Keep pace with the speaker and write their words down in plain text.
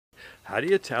How do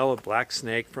you tell a black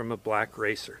snake from a black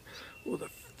racer? Well, the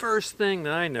first thing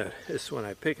that I notice when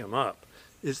I pick him up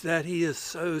is that he is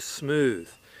so smooth.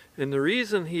 And the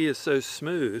reason he is so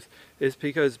smooth is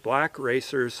because black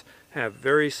racers have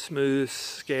very smooth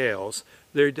scales.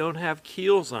 They don't have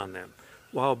keels on them,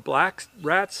 while black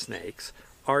rat snakes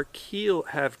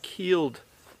have keeled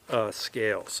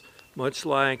scales, much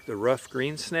like the rough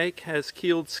green snake has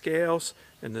keeled scales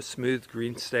and the smooth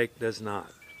green snake does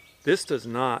not. This does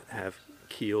not have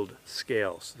keeled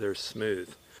scales. They're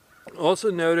smooth. Also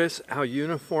notice how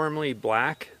uniformly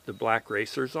black the black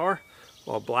racers are.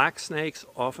 While black snakes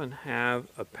often have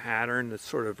a pattern that's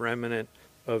sort of remnant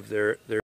of their